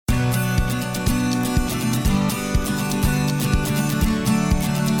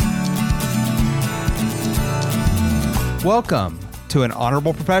Welcome to An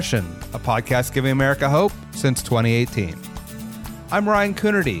Honorable Profession, a podcast giving America hope since 2018. I'm Ryan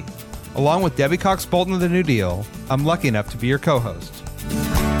Coonerty. Along with Debbie Cox Bolton of the New Deal, I'm lucky enough to be your co-host.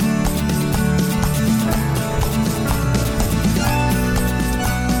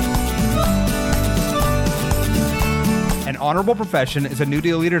 An Honorable Profession is a New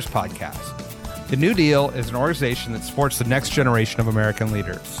Deal Leaders podcast. The New Deal is an organization that supports the next generation of American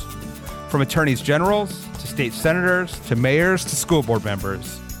leaders. From attorneys generals to state senators to mayors to school board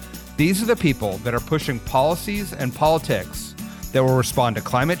members, these are the people that are pushing policies and politics that will respond to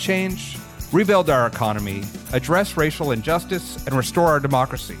climate change, rebuild our economy, address racial injustice, and restore our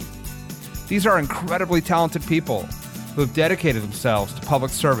democracy. These are incredibly talented people who have dedicated themselves to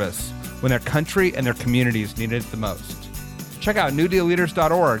public service when their country and their communities needed it the most. Check out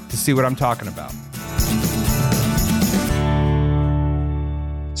newdealleaders.org to see what I'm talking about.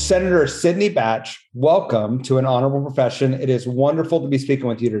 Senator Sidney Batch, welcome to An Honorable Profession. It is wonderful to be speaking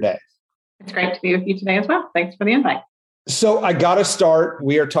with you today. It's great to be with you today as well. Thanks for the invite. So I got to start.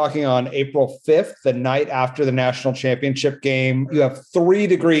 We are talking on April 5th, the night after the national championship game. You have 3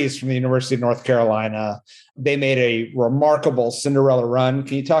 degrees from the University of North Carolina. They made a remarkable Cinderella run.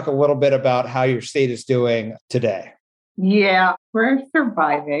 Can you talk a little bit about how your state is doing today? Yeah, we're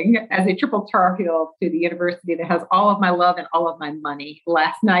surviving as a triple Tar Heel to the university that has all of my love and all of my money.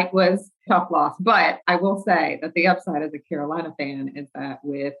 Last night was a tough loss, but I will say that the upside as a Carolina fan is that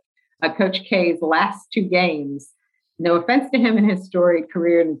with Coach K's last 2 games, no offense to him in his storied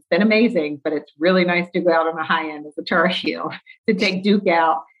career, and it's been amazing, but it's really nice to go out on the high end as a Tar Heel to take Duke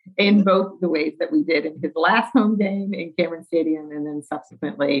out in both the ways that we did in his last home game in Cameron Stadium and then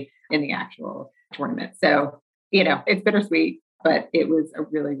subsequently in the actual tournament. So, it's bittersweet, but it was a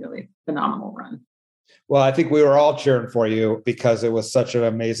really, really phenomenal run. Well, I think we were all cheering for you because it was such an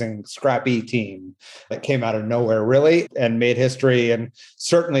amazing, scrappy team that came out of nowhere, really, and made history and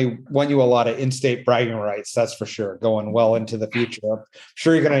certainly won you a lot of in-state bragging rights, that's for sure, going well into the future. I'm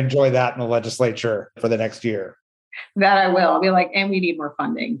sure you're going to enjoy that in the legislature for the next year. That I will. I'll be like, and we need more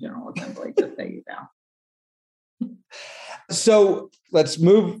funding, General Assembly, just so you know. So let's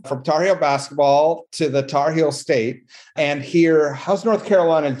move from Tar Heel basketball to the Tar Heel state and hear how's North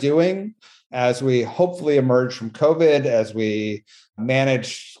Carolina doing as we hopefully emerge from COVID, as we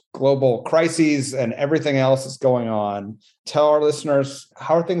manage global crises and everything else that's going on. Tell our listeners,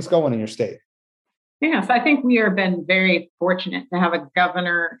 how are things going in your state? Yes, I think we have been very fortunate to have a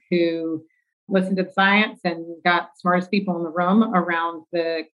governor who listened to the science and got the smartest people in the room around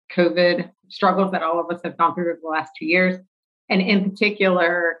the COVID struggles that all of us have gone through over the last 2 years. And in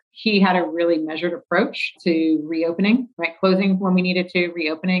particular, he had a really measured approach to reopening, right? Closing when we needed to,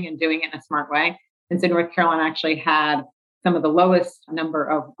 reopening and doing it in a smart way. And so North Carolina actually had some of the lowest number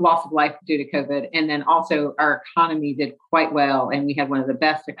of loss of life due to COVID. And then also our economy did quite well. And we had one of the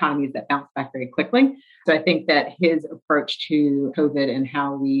best economies that bounced back very quickly. So I think that his approach to COVID and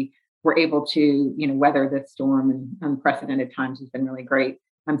how we were able to, weather this storm in unprecedented times has been really great.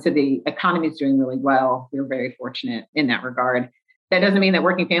 So the economy is doing really well. We're very fortunate in that regard. That doesn't mean that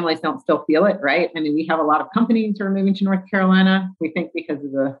working families don't still feel it, right? I mean, we have a lot of companies who are moving to North Carolina. We think because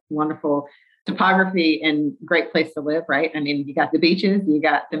of the wonderful topography and great place to live, right? I mean, you got the beaches, you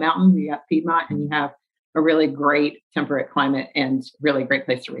got the mountains, you got Piedmont, and you have a really great temperate climate and really great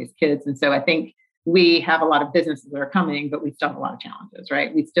place to raise kids. And so I think we have a lot of businesses that are coming, but we still have a lot of challenges,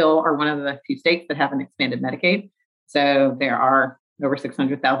 right? We still are one of the few states that haven't expanded Medicaid. So there are over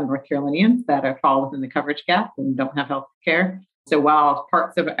 600,000 North Carolinians that fall within the coverage gap and don't have health care. So while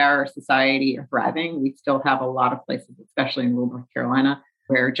parts of our society are thriving, we still have a lot of places, especially in rural North Carolina,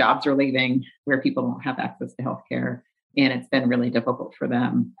 where jobs are leaving, where people don't have access to health care. And it's been really difficult for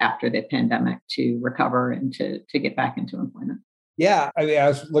them after the pandemic to recover and to get back into employment. Yeah, I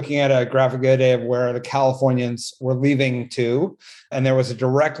was looking at a graphic the other day of where the Californians were leaving to, and there was a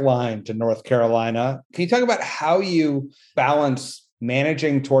direct line to North Carolina. Can you talk about how you balance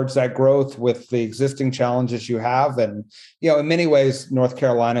managing towards that growth with the existing challenges you have? And, in many ways, North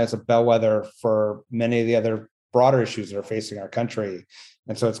Carolina is a bellwether for many of the other broader issues that are facing our country.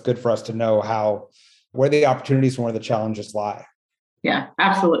 And so it's good for us to know where the opportunities and where the challenges lie. Yeah,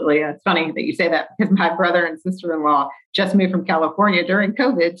 absolutely. It's funny that you say that because my brother and sister-in-law just moved from California during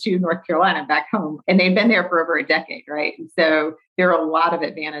COVID to North Carolina back home, and they've been there for over a decade, right? And so there are a lot of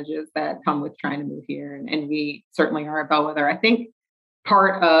advantages that come with trying to move here, and we certainly are a bellwether. I think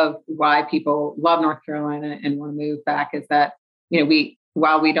part of why people love North Carolina and want to move back is that,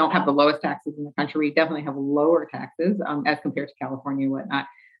 while we don't have the lowest taxes in the country, we definitely have lower taxes as compared to California and whatnot.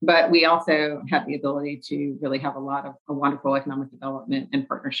 But we also have the ability to really have a lot of wonderful economic development and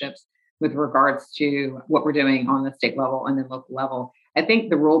partnerships with regards to what we're doing on the state level and then local level. I think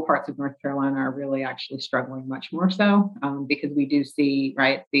the rural parts of North Carolina are really actually struggling much more so because we do see,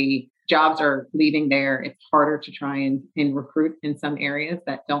 right, the jobs are leaving there. It's harder to try and recruit in some areas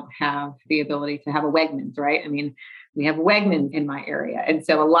that don't have the ability to have a Wegmans, right? I mean, we have Wegmans in my area. And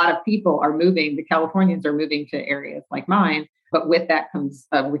so a lot of people are moving, the Californians are moving to areas like mine, but with that comes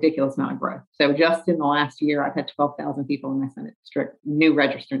a ridiculous amount of growth. So just in the last year, I've had 12,000 people in my Senate district, new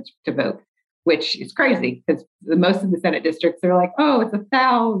registrants to vote, which is crazy because most of the Senate districts are like, oh, it's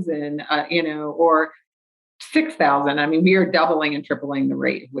 1,000, or 6,000. I mean, we are doubling and tripling the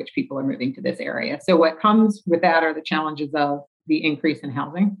rate at which people are moving to this area. So what comes with that are the challenges of the increase in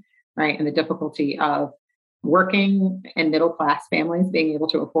housing, right? And the difficulty of working and middle class families being able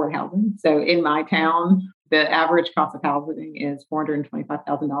to afford housing. So in my town, the average cost of housing is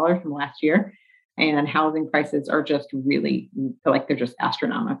 $425,000 from last year. And housing prices are just really like they're just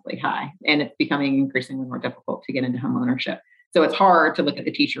astronomically high. And it's becoming increasingly more difficult to get into home ownership. So it's hard to look at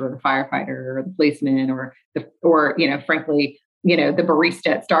the teacher or the firefighter or the policeman or frankly, the barista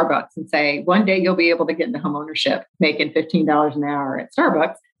at Starbucks and say, one day you'll be able to get into home ownership making $15 an hour at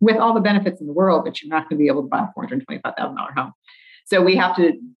Starbucks with all the benefits in the world, but you're not going to be able to buy a $425,000 home. So we have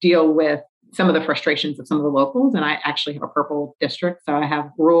to deal with some of the frustrations of some of the locals. And I actually have a purple district. So I have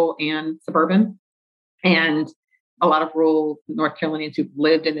rural and suburban. And a lot of rural North Carolinians who've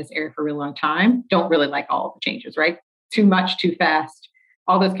lived in this area for a really long time don't really like all of the changes, right? Too much, too fast.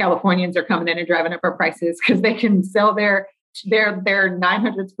 All those Californians are coming in and driving up our prices because they can sell their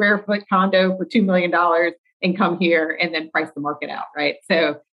 900 square foot condo for $2 million and come here and then price the market out, right?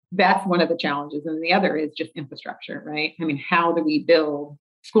 So that's one of the challenges. And the other is just infrastructure, right? I mean, how do we build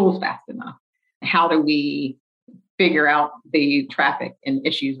schools fast enough? How do we figure out the traffic and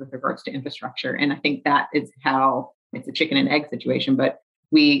issues with regards to infrastructure? And I think that is how it's a chicken and egg situation, but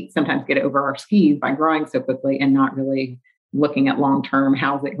we sometimes get over our skis by growing so quickly and not really looking at long-term,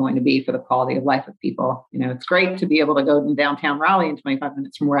 how's it going to be for the quality of life of people? It's great to be able to go to downtown Raleigh in 25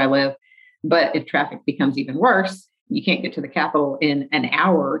 minutes from where I live, but if traffic becomes even worse, you can't get to the Capitol in an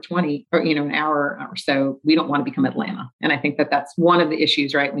hour or 20 or, an hour or so. We don't want to become Atlanta. And I think that that's one of the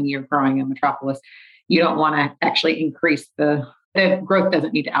issues, right? When you're growing a metropolis, you don't want to actually increase the growth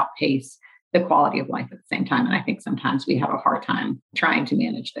doesn't need to outpace the quality of life at the same time. And I think sometimes we have a hard time trying to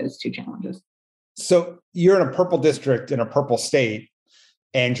manage those two challenges. So you're in a purple district in a purple state,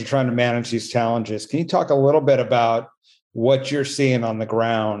 and you're trying to manage these challenges. Can you talk a little bit about what you're seeing on the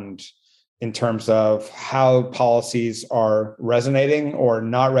ground in terms of how policies are resonating or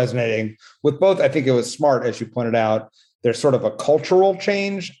not resonating with both? I think it was smart, as you pointed out, there's sort of a cultural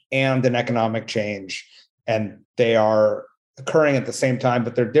change and an economic change, and they are occurring at the same time,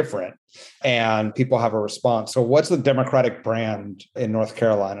 but they're different, and people have a response. So what's the Democratic brand in North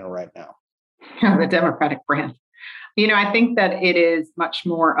Carolina right now? The Democratic brand. I think that it is much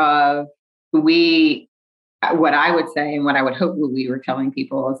more of what I would say and what I would hope what we were telling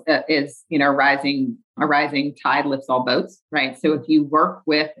people is a rising tide lifts all boats, right? So if you work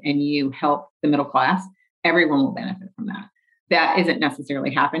with and you help the middle class, everyone will benefit from that. That isn't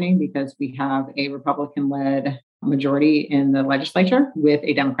necessarily happening because we have a Republican-led majority in the legislature with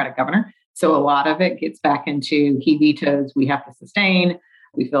a Democratic governor. So a lot of it gets back into he vetoes, we have to sustain.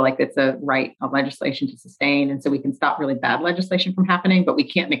 We feel like it's a right of legislation to sustain. And so we can stop really bad legislation from happening, but we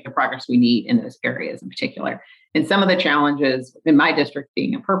can't make the progress we need in those areas in particular. And some of the challenges in my district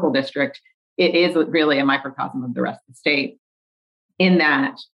being a purple district, it is really a microcosm of the rest of the state in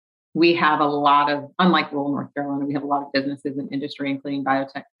that we have a lot of, unlike rural North Carolina, we have a lot of businesses and industry, including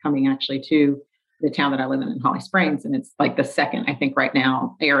biotech, coming actually to the town that I live in Holly Springs. And it's like the second, I think right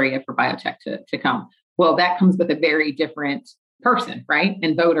now, area for biotech to come. Well, that comes with a very different person, right?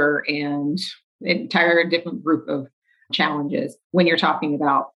 And voter and entire different group of challenges. When you're talking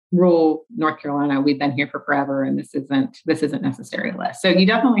about rural North Carolina, we've been here for forever, and this isn't necessarily less. So you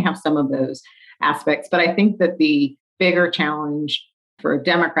definitely have some of those aspects. But I think that the bigger challenge for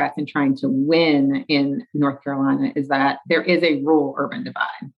Democrats in trying to win in North Carolina is that there is a rural urban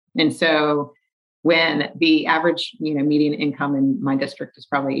divide. And so when the average, median income in my district is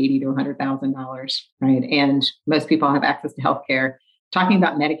probably $80,000 to $100,000, right? And most people have access to healthcare. Talking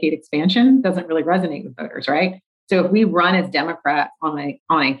about Medicaid expansion doesn't really resonate with voters, right? So if we run as Democrats on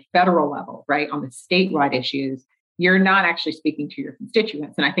a federal level, right, on the statewide issues, you're not actually speaking to your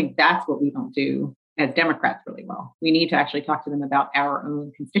constituents. And I think that's what we don't do as Democrats really well. We need to actually talk to them about our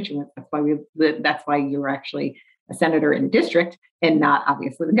own constituents. That's why you're actually a senator in a district and not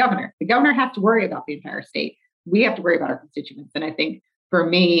obviously the governor. The governor has to worry about the entire state. We have to worry about our constituents. And I think for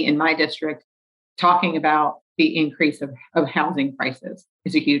me in my district, talking about the increase of housing prices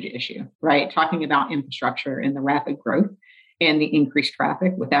is a huge issue, right? Talking about infrastructure and the rapid growth and the increased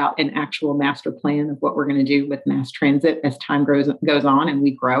traffic without an actual master plan of what we're going to do with mass transit as time goes on and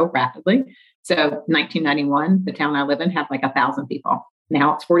we grow rapidly. So 1991, the town I live in had like 1,000 people.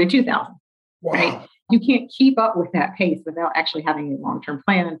 Now it's 42,000, Wow. right? You can't keep up with that pace without actually having a long-term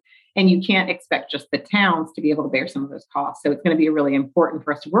plan. And you can't expect just the towns to be able to bear some of those costs. So it's going to be really important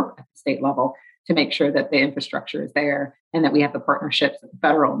for us to work at the state level to make sure that the infrastructure is there and that we have the partnerships at the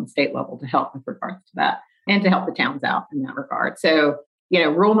federal and state level to help with regards to that and to help the towns out in that regard. So,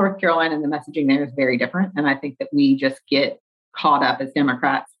 rural North Carolina and the messaging there is very different. And I think that we just get caught up as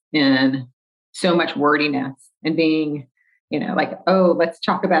Democrats in so much wordiness and being, like, oh, let's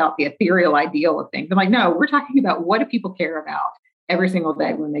talk about the ethereal ideal of things. I'm like, no, we're talking about what do people care about every single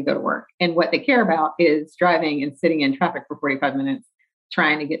day when they go to work. And what they care about is driving and sitting in traffic for 45 minutes,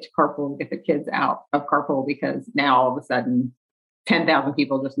 trying to get to carpool, get the kids out of carpool, because now all of a sudden 10,000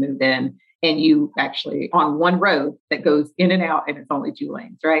 people just moved in and you actually on one road that goes in and out and it's only 2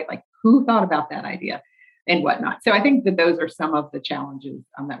 lanes, right? Like who thought about that idea and whatnot? So I think that those are some of the challenges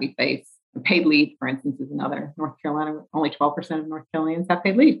that we face. Paid leave, for instance, is another. North Carolina, only 12% of North Carolinians have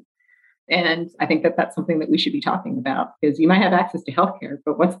paid leave. And I think that that's something that we should be talking about, because you might have access to healthcare,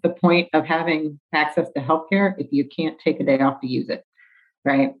 but what's the point of having access to healthcare if you can't take a day off to use it,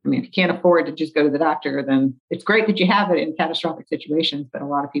 right? I mean, if you can't afford to just go to the doctor, then it's great that you have it in catastrophic situations, but a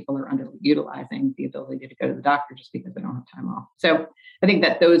lot of people are underutilizing the ability to go to the doctor just because they don't have time off. So I think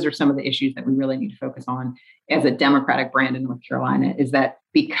that those are some of the issues that we really need to focus on as a Democratic brand in North Carolina, is that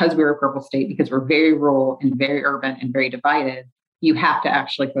because we're a purple state, because we're very rural and very urban and very divided, you have to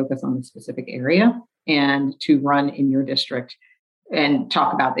actually focus on the specific area and to run in your district and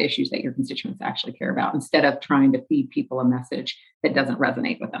talk about the issues that your constituents actually care about, instead of trying to feed people a message that doesn't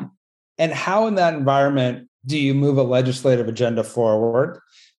resonate with them. And how in that environment do you move a legislative agenda forward?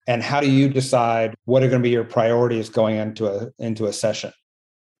 And how do you decide what are going to be your priorities going into a session?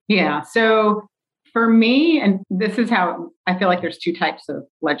 Yeah. So for me, and this is how I feel like there's 2 types of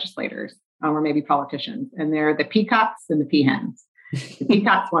legislators or maybe politicians, and they're the peacocks and the peahens. The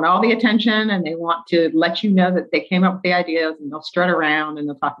peacocks want all the attention and they want to let you know that they came up with the ideas, and they'll strut around and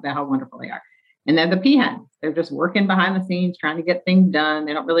they'll talk about how wonderful they are. And then the peahens, they're just working behind the scenes, trying to get things done.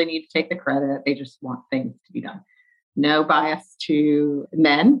 They don't really need to take the credit. They just want things to be done. No bias to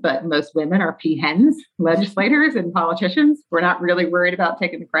men, but most women are peahens, legislators and politicians. We're not really worried about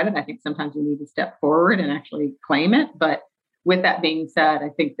taking the credit. I think sometimes we need to step forward and actually claim it. But with that being said, I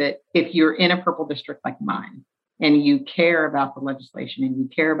think that if you're in a purple district like mine, and you care about the legislation and you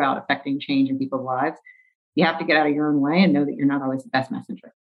care about affecting change in people's lives, you have to get out of your own way and know that you're not always the best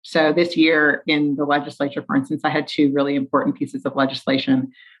messenger. So this year in the legislature, for instance, I had 2 really important pieces of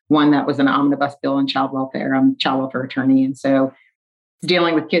legislation. One that was an omnibus bill on child welfare. I'm a child welfare attorney. And so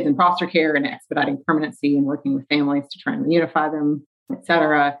dealing with kids in foster care and expediting permanency and working with families to try and reunify them, et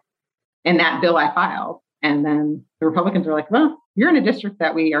cetera. And that bill I filed. And then the Republicans were like, well, you're in a district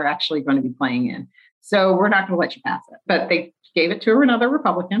that we are actually going to be playing in, so we're not going to let you pass it. But they gave it to another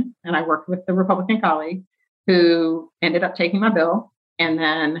Republican. And I worked with the Republican colleague who ended up taking my bill and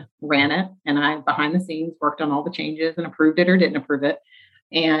then ran it. And I, behind the scenes, worked on all the changes and approved it or didn't approve it.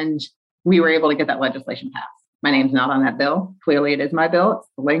 And we were able to get that legislation passed. My name's not on that bill. Clearly, it is my bill. It's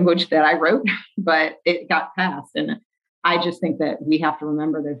the language that I wrote, but it got passed. And I just think that we have to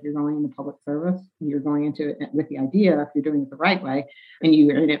remember that if you're going into public service, you're going into it with the idea, if you're doing it the right way and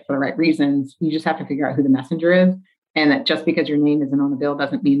you're in it for the right reasons, you just have to figure out who the messenger is. And that just because your name isn't on the bill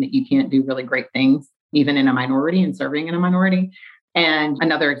doesn't mean that you can't do really great things, even in a minority and serving in a minority. And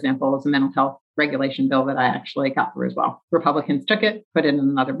another example is a mental health regulation bill that I actually got through as well. Republicans took it, put it in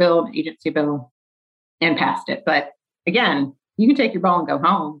another bill, an agency bill, and passed it. But again, you can take your ball and go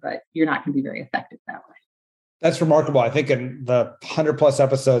home, but you're not going to be very effective that way. That's remarkable. I think in the 100+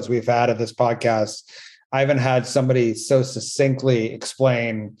 episodes we've had of this podcast, I haven't had somebody so succinctly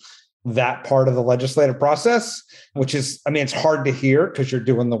explain that part of the legislative process, which is, I mean, it's hard to hear because you're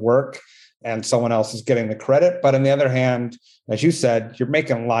doing the work and someone else is getting the credit. But on the other hand, as you said, you're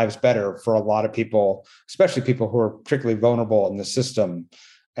making lives better for a lot of people, especially people who are particularly vulnerable in the system.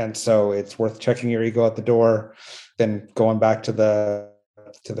 And so it's worth checking your ego at the door, then going back to the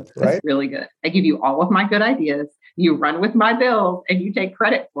right. That's really good. I give you all of my good ideas. You run with my bills and you take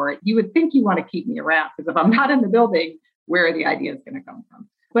credit for it. You would think you want to keep me around, because if I'm not in the building, where are the ideas going to come from?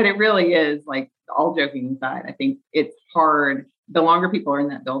 But it really is, like, all joking aside, I think it's hard. The longer people are in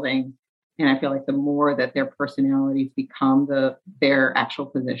that building, and I feel like the more that their personalities become their actual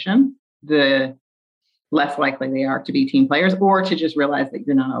position, the less likely they are to be team players or to just realize that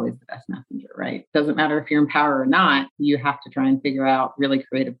you're not always the best messenger, right? Doesn't matter if you're in power or not, you have to try and figure out really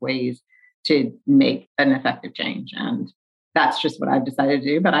creative ways to make an effective change. And that's just what I've decided to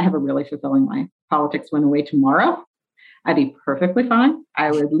do. But I have a really fulfilling life. Politics went away tomorrow, I'd be perfectly fine.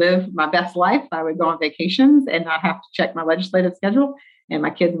 I would live my best life. I would go on vacations and not have to check my legislative schedule. And my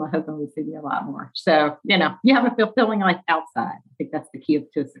kids and my husband would see me a lot more. So, you have a fulfilling life outside. I think that's the key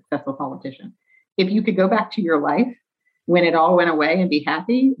to a successful politician. If you could go back to your life when it all went away and be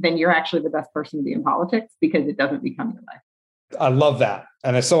happy, then you're actually the best person to be in politics because it doesn't become your life. I love that.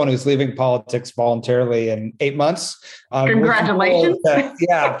 And as someone who's leaving politics voluntarily in 8 months, congratulations.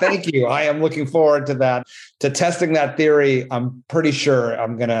 Yeah, thank you. I am looking forward to that, to testing that theory. I'm pretty sure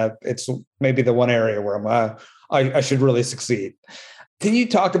it's maybe the one area where I should really succeed. Can you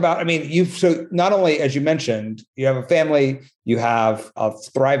talk about, so not only, as you mentioned, you have a family, you have a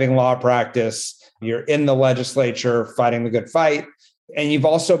thriving law practice, you're in the legislature fighting the good fight, and you've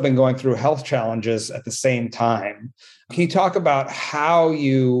also been going through health challenges at the same time. Can you talk about how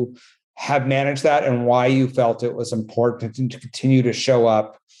you have managed that and why you felt it was important to continue to show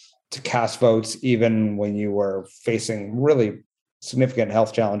up to cast votes even when you were facing really significant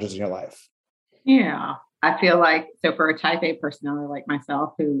health challenges in your life? Yeah, I feel like, so for a type A personality like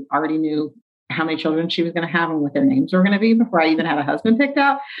myself, who already knew how many children she was going to have and what their names were going to be before I even had a husband picked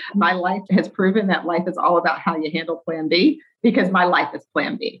out, my life has proven that life is all about how you handle plan B, because my life is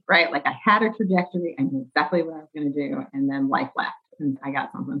plan B, right? Like I had a trajectory, I knew exactly what I was going to do, and then life left and I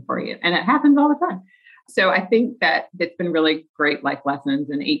got something for you. And it happens all the time. So I think that it's been really great life lessons.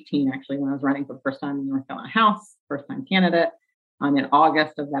 In 2018, actually, when I was running for the first time in the North Carolina House, first time candidate, in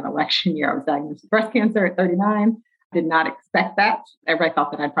August of that election year, I was diagnosed with breast cancer at 39. Did not expect that. Everybody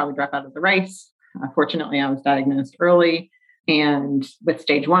thought that I'd probably drop out of the race. Fortunately, I was diagnosed early and with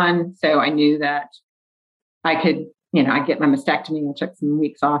stage 1. So I knew that I could, I'd get my mastectomy. I took some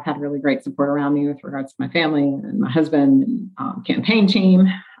weeks off, had really great support around me with regards to my family and my husband and campaign team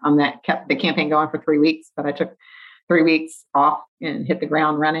that kept the campaign going for 3 weeks. But I took 3 weeks off and hit the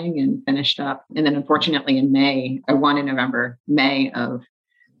ground running and finished up. And then unfortunately in May of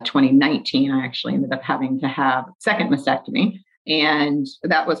 2019, I actually ended up having to have a second mastectomy. And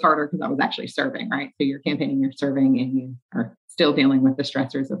that was harder because I was actually serving, right? So you're campaigning, you're serving, and you are still dealing with the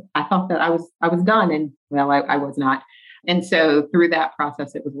stressors of, I thought that I was done. And well, I was not. And so through that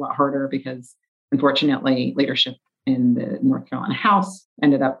process, it was a lot harder because unfortunately, leadership in the North Carolina House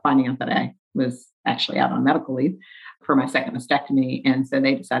ended up finding out that I was actually out on medical leave for my second mastectomy. And so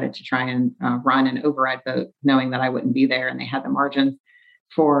they decided to try and run an override vote, knowing that I wouldn't be there. And they had the margins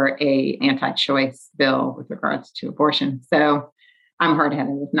for a anti-choice bill with regards to abortion. So I'm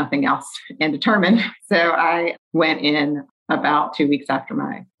hard-headed with nothing else and determined. So I went in about 2 weeks after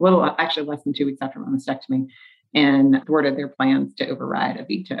less than 2 weeks after my mastectomy, and thwarted their plans to override a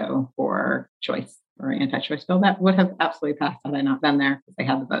veto for choice or anti-choice bill that would have absolutely passed had I not been there because they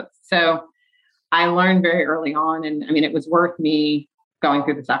had the votes. So I learned very early on, and it was worth me going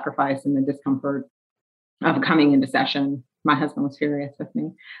through the sacrifice and the discomfort of coming into session. My husband was furious with me,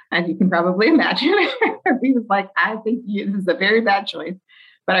 as you can probably imagine. He was like, I think this is a very bad choice,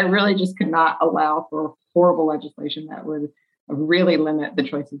 but I really just could not allow for horrible legislation that would really limit the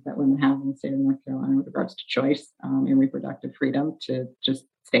choices that women have in the state of North Carolina with regards to choice and reproductive freedom to just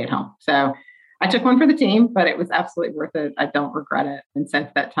stay at home. So I took one for the team, but it was absolutely worth it. I don't regret it. And since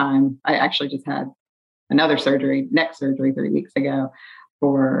that time, I actually just had another neck surgery 3 weeks ago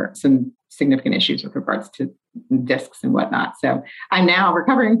for some significant issues with regards to discs and whatnot. So I'm now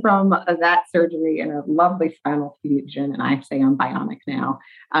recovering from that surgery in a lovely spinal fusion. And I say I'm bionic now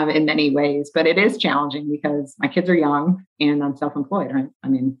in many ways, but it is challenging because my kids are young and I'm self-employed, right?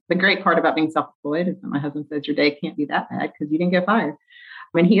 The great part about being self-employed is that my husband says your day can't be that bad because you didn't get fired.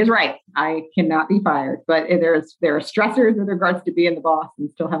 He is right. I cannot be fired, but there are stressors with regards to being the boss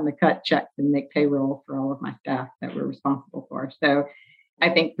and still having to cut checks and make payroll for all of my staff that we're responsible for. So I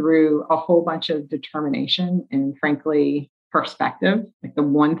think through a whole bunch of determination and frankly, perspective, like the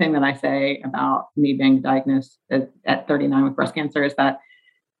one thing that I say about me being diagnosed at 39 with breast cancer is that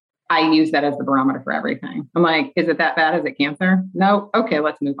I use that as the barometer for everything. I'm like, is it that bad? Is it cancer? No. Okay,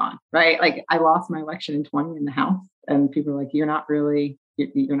 let's move on. Right. Like I lost my election in 20 in the House and people are like, you're not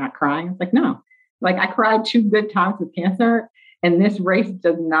crying. It's like, no, like I cried 2 good times with cancer. And this race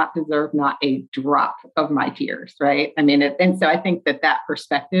does not deserve not a drop of my tears, right? And so I think that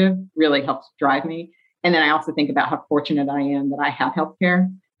perspective really helps drive me. And then I also think about how fortunate I am that I have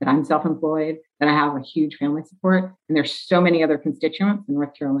healthcare, that I'm self-employed, that I have a huge family support. And there's so many other constituents in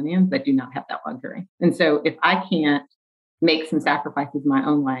North Carolinians that do not have that luxury. And so if I can't make some sacrifices in my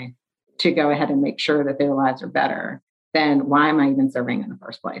own life to go ahead and make sure that their lives are better, then why am I even serving in the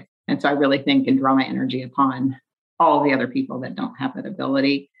first place? And so I really think and draw my energy upon all of the other people that don't have that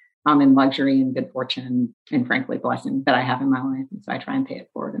ability and luxury and good fortune and frankly, blessing that I have in my life. And so I try and pay it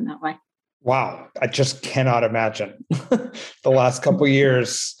forward in that way. Wow. I just cannot imagine the last couple of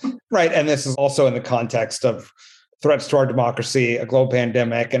years. Right. And this is also in the context of threats to our democracy, a global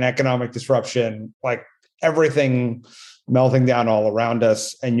pandemic, and economic disruption, like everything melting down all around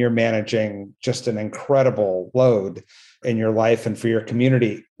us. And you're managing just an incredible load in your life and for your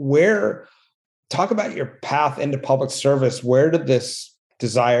community. Talk about your path into public service. Where did this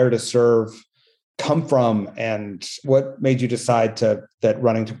desire to serve come from, and what made you decide that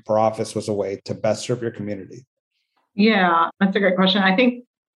running for office was a way to best serve your community? Yeah, that's a great question. I think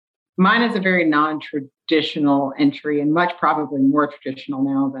mine is a very non-traditional entry, and much probably more traditional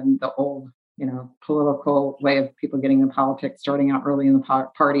now than the old, political way of people getting into politics, starting out early in the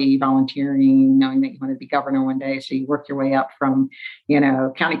party, volunteering, knowing that you want to be governor one day. So you work your way up from,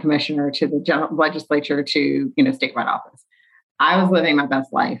 county commissioner to the general legislature to, statewide office. I was living my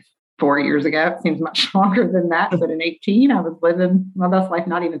best life 4 years ago. It seems much longer than that. But in 18, I was living my best life,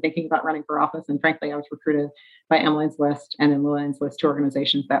 not even thinking about running for office. And frankly, I was recruited by Emily's List and then Lillian's List, two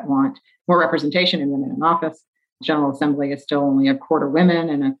organizations that want more representation in women in office. General Assembly is still only a quarter women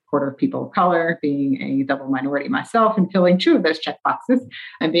and a quarter of people of color. Being a double minority myself and filling two of those check boxes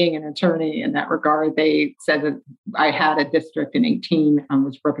and being an attorney in that regard, they said that I had a district in 18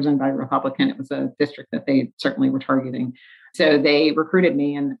 was represented by a Republican. It was a district that they certainly were targeting. So they recruited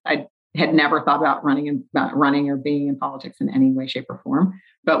me, and I had never thought about running or being in politics in any way, shape, or form.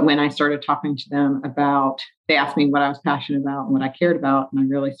 But when I started talking to them they asked me what I was passionate about and what I cared about, and I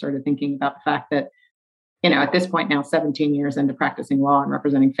really started thinking about the fact that, at this point now, 17 years into practicing law and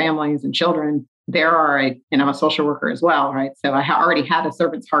representing families and children, I'm a social worker as well, right? So I already had a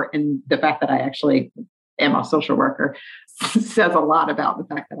servant's heart, and the fact that I actually am a social worker says a lot about the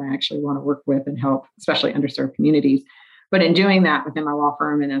fact that I actually want to work with and help, especially underserved communities. But in doing that within my law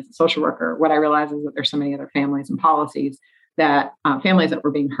firm and as a social worker, what I realized is that there's so many other families and policies that families that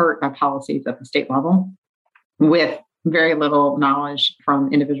were being hurt by policies at the state level with very little knowledge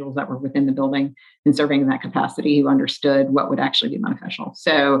from individuals that were within the building and serving in that capacity who understood what would actually be beneficial.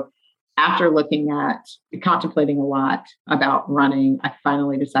 So after contemplating a lot about running, I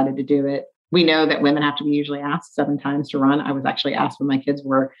finally decided to do it. We know that women have to be usually asked 7 times to run. I was actually asked when my kids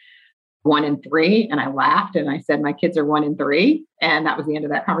were 1 and 3, and I laughed and I said, my kids are 1 and 3. And that was the end of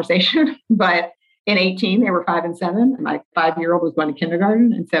that conversation. But in 18, they were 5 and 7. And my 5-year-old was going to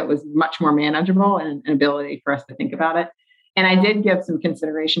kindergarten. And so it was much more manageable and an ability for us to think about it. And I did give some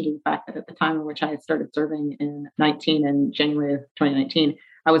consideration to the fact that at the time in which I had started serving in January of 2019,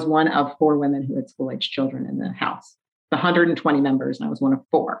 I was one of 4 women who had school-age children in the House, the 120 members, and I was one of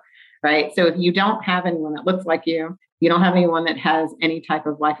 4, right? So if you don't have anyone that looks like you don't have anyone that has any type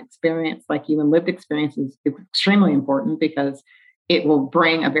of life experience like you, and lived experience is extremely important because it will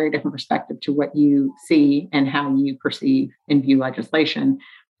bring a very different perspective to what you see and how you perceive and view legislation,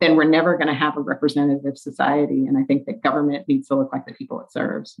 then we're never going to have a representative society. And I think that government needs to look like the people it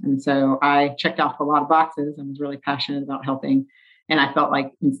serves. And so I checked off a lot of boxes and was really passionate about helping. And I felt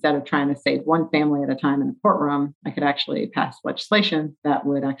like instead of trying to save one family at a time in a courtroom, I could actually pass legislation that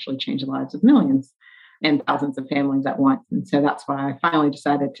would actually change the lives of millions and thousands of families at once. And so that's why I finally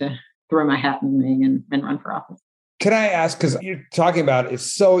decided to throw my hat in the ring and run for office. Can I ask, because you're talking about,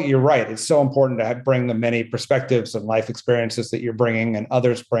 you're right. It's so important to bring the many perspectives and life experiences that you're bringing and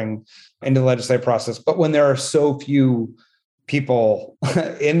others bring into the legislative process. But when there are so few people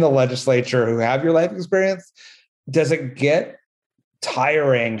in the legislature who have your life experience, does it get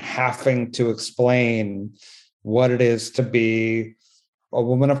tiring having to explain what it is to be a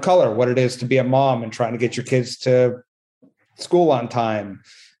woman of color, what it is to be a mom and trying to get your kids to school on time,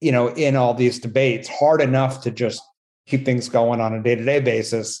 in all these debates? Hard enough to just keep things going on a day-to-day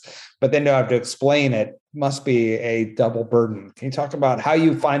basis, but then to have to explain it must be a double burden. Can you talk about how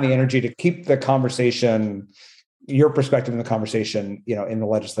you find the energy to keep the conversation, your perspective in the conversation, in the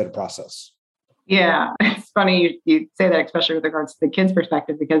legislative process? Yeah, it's funny you say that, especially with regards to the kids'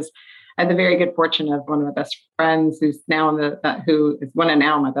 perspective, because I had the very good fortune of one of my best friends who is one of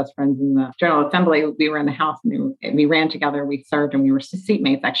now my best friends in the General Assembly. We were in the House and we ran together. We served and we were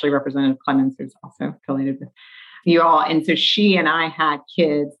seatmates, actually. Representative Clemens, who's also affiliated with you all. And so she and I had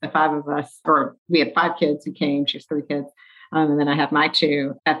kids, the 5 of us, or we had 5 kids who came. She has 3 kids. And then I had my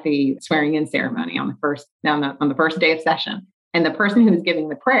 2 at the swearing in ceremony on the first day of session. And the person who was giving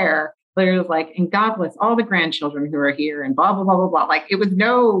the prayer literally was like, and God bless all the grandchildren who are here and blah, blah, blah, blah, blah. Like it was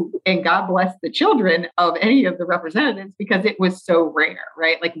no, and God bless the children of any of the representatives because it was so rare,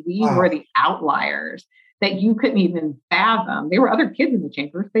 right? Like we were the outliers that you couldn't even fathom. There were other kids in the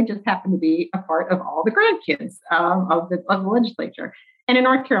chambers. They just happened to be a part of all the grandkids of the legislature. And in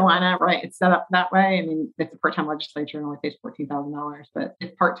North Carolina, right, it's set up that way. I mean, it's a part-time legislature and only pays $14,000, but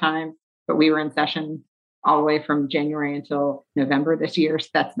it's part-time. But we were in session all the way from January until November this year. So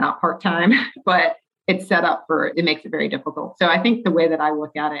that's not part-time, but it's set up it makes it very difficult. So I think the way that I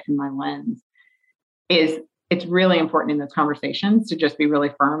look at it in my lens is it's really important in those conversations to just be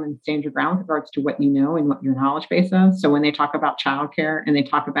really firm and stand your ground with regards to what you know and what your knowledge base is. So when they talk about childcare and they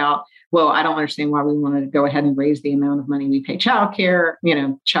talk about, well, I don't understand why we want to go ahead and raise the amount of money we pay childcare,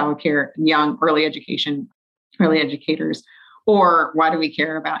 young, early education, early educators, or why do we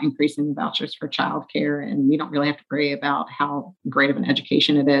care about increasing the vouchers for childcare? And we don't really have to worry about how great of an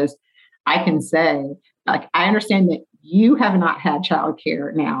education it is. I can say, like, I understand that you have not had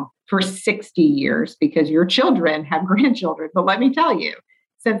childcare now for 60 years because your children have grandchildren. But let me tell you,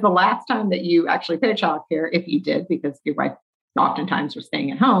 since the last time that you actually paid childcare, if you did, because your wife oftentimes was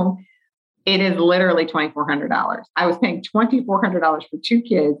staying at home, it is literally $2,400. I was paying $2,400 for 2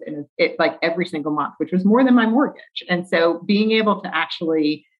 kids, and it's like every single month, which was more than my mortgage. And so being able to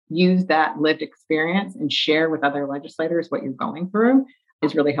actually use that lived experience and share with other legislators what you're going through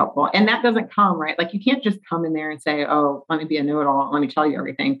is really helpful. And that doesn't come, right? Like you can't just come in there and say, oh, let me be a know-it-all. Let me tell you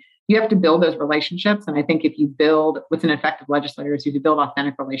everything. You have to build those relationships. And I think if you build what's an effective legislator is you build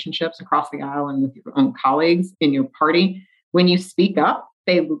authentic relationships across the aisle and with your own colleagues in your party. When you speak up,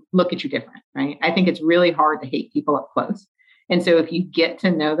 they look at you different, right? I think it's really hard to hate people up close. And so if you get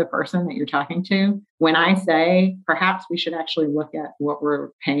to know the person that you're talking to, when I say perhaps we should actually look at what we're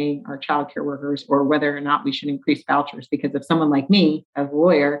paying our childcare workers or whether or not we should increase vouchers, because if someone like me, as a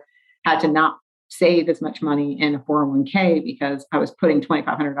lawyer, had to not save as much money in a 401k because I was putting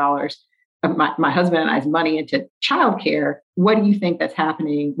 $2,500 of my husband and I's money into childcare, what do you think that's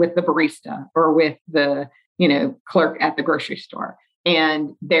happening with the barista or with the clerk at the grocery store?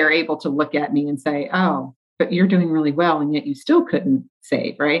 And they're able to look at me and say, oh, but you're doing really well. And yet you still couldn't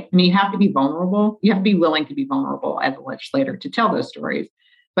save, right? I mean, you have to be vulnerable. You have to be willing to be vulnerable as a legislator to tell those stories.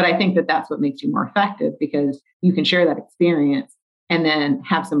 But I think that that's what makes you more effective because you can share that experience and then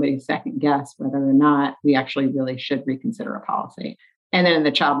have somebody second guess whether or not we actually really should reconsider a policy. And then in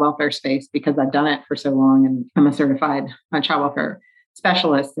the child welfare space, because I've done it for so long and I'm a certified child welfare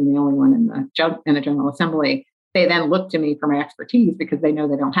specialist and the only one in the General Assembly, they then look to me for my expertise because they know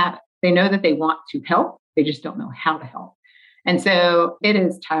they don't have it. They know that they want to help. They just don't know how to help. And so it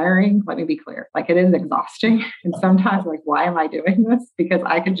is tiring. Let me be clear. Like it is exhausting. And sometimes like, why am I doing this? Because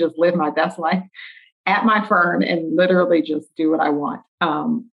I can just live my best life at my firm and literally just do what I want.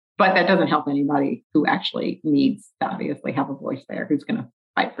 But that doesn't help anybody who actually needs to obviously have a voice there who's going to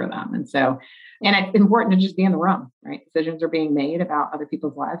fight for them. And it's important to just be in the room, right? Decisions are being made about other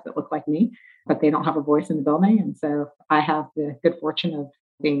people's lives that look like me, but they don't have a voice in the building. And so I have the good fortune of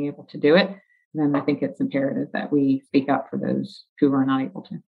being able to do it. Then I think it's imperative that we speak up for those who are not able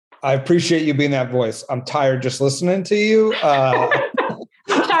to. I appreciate you being that voice. I'm tired just listening to you. I'm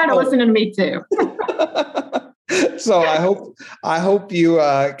tired of listening to me too. So I hope you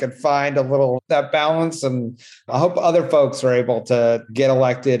can find a little that balance, and I hope other folks are able to get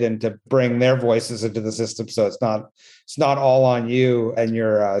elected and to bring their voices into the system. So it's not all on you and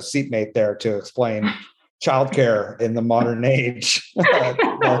your seatmate there to explain childcare in the modern age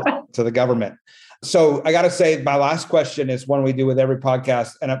to the government. So I got to say, my last question is one we do with every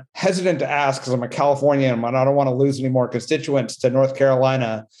podcast, and I'm hesitant to ask because I'm a Californian and I don't want to lose any more constituents to North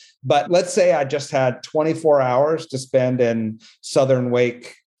Carolina. But let's say I just had 24 hours to spend in Southern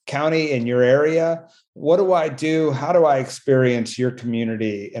Wake County in your area. What do I do? How do I experience your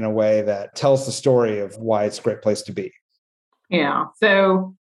community in a way that tells the story of why it's a great place to be? Yeah.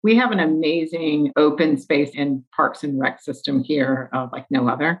 So we have an amazing open space and parks and rec system here like no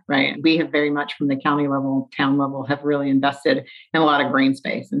other, right? We have very much from the county level, town level, have really invested in a lot of green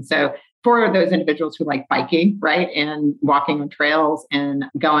space. And so for those individuals who like biking, right, and walking on trails and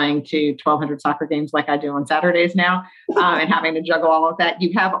going to 1,200 soccer games like I do on Saturdays now, and having to juggle all of that,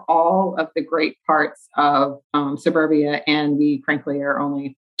 you have all of the great parts of suburbia. And we frankly are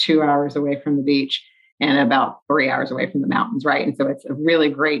only 2 hours away from the beach and about 3 hours away from the mountains, right? And so it's a really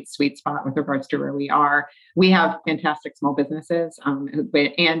great sweet spot with regards to where we are. We have fantastic small businesses.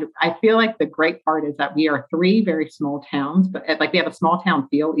 And I feel like the great part is that we are 3 very small towns, but like we have a small town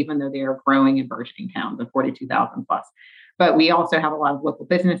feel, even though they are growing and burgeoning towns of 42,000 plus. But we also have a lot of local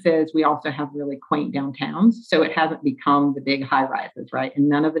businesses. We also have really quaint downtowns. So it hasn't become the big high rises, right? In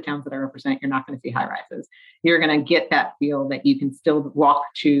none of the towns that I represent, you're not going to see high rises. You're going to get that feel that you can still walk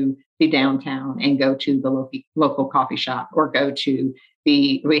to the downtown and go to the local coffee shop or go to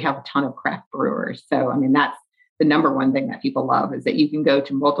we have a ton of craft brewers. So, I mean, that's the number one thing that people love is that you can go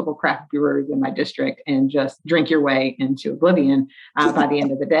to multiple craft brewers in my district and just drink your way into oblivion by the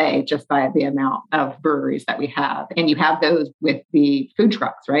end of the day, just by the amount of breweries that we have. And you have those with the food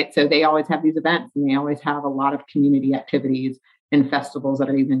trucks, right? So they always have these events and they always have a lot of community activities and festivals that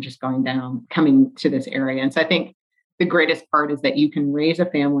are even just coming to this area. And so I think the greatest part is that you can raise a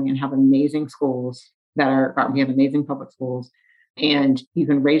family and have amazing schools we have amazing public schools. And you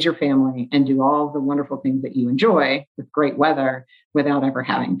can raise your family and do all the wonderful things that you enjoy with great weather without ever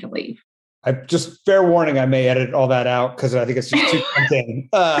having to leave. I just fair warning, I may edit all that out because I think it's just too tempting.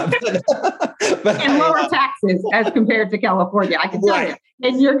 And lower taxes as compared to California, I can tell you.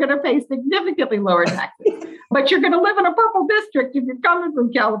 And you're going to pay significantly lower taxes. But you're going to live in a purple district if you're coming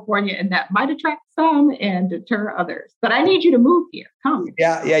from California, and that might attract some and deter others. But I need you to move here. Come.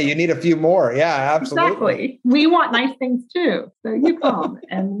 Yeah, you need a few more. Yeah, absolutely. Exactly. We want nice things too. So you come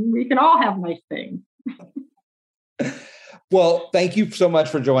and we can all have nice things. Well, thank you so much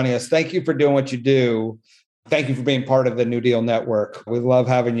for joining us. Thank you for doing what you do. Thank you for being part of the New Deal Network. We love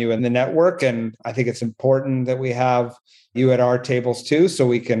having you in the network. And I think it's important that we have you at our tables too, so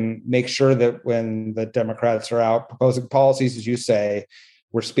we can make sure that when the Democrats are out proposing policies, as you say,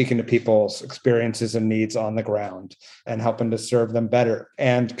 we're speaking to people's experiences and needs on the ground and helping to serve them better.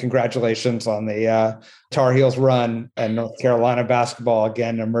 And congratulations on the Tar Heels run and North Carolina basketball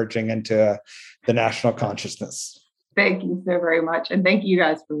again emerging into the national consciousness. Thank you so very much. And thank you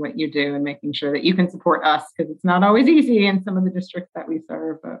guys for what you do and making sure that you can support us, because it's not always easy in some of the districts that we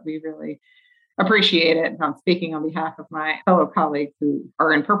serve, but we really appreciate it. And I'm speaking on behalf of my fellow colleagues who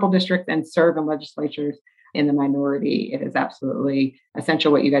are in purple districts and serve in legislatures in the minority. It is absolutely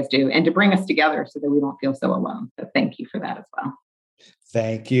essential what you guys do and to bring us together so that we don't feel so alone. So thank you for that as well.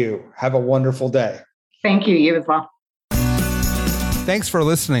 Thank you. Have a wonderful day. Thank you. You as well. Thanks for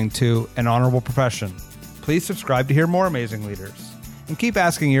listening to An Honorable Profession. Please subscribe to hear more amazing leaders and keep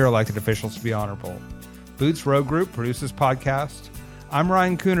asking your elected officials to be honorable. Boots Road Group produces podcast. I'm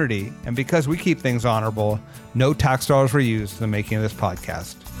Ryan Coonerty, and because we keep things honorable, no tax dollars were used in the making of this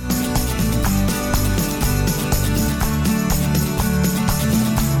podcast.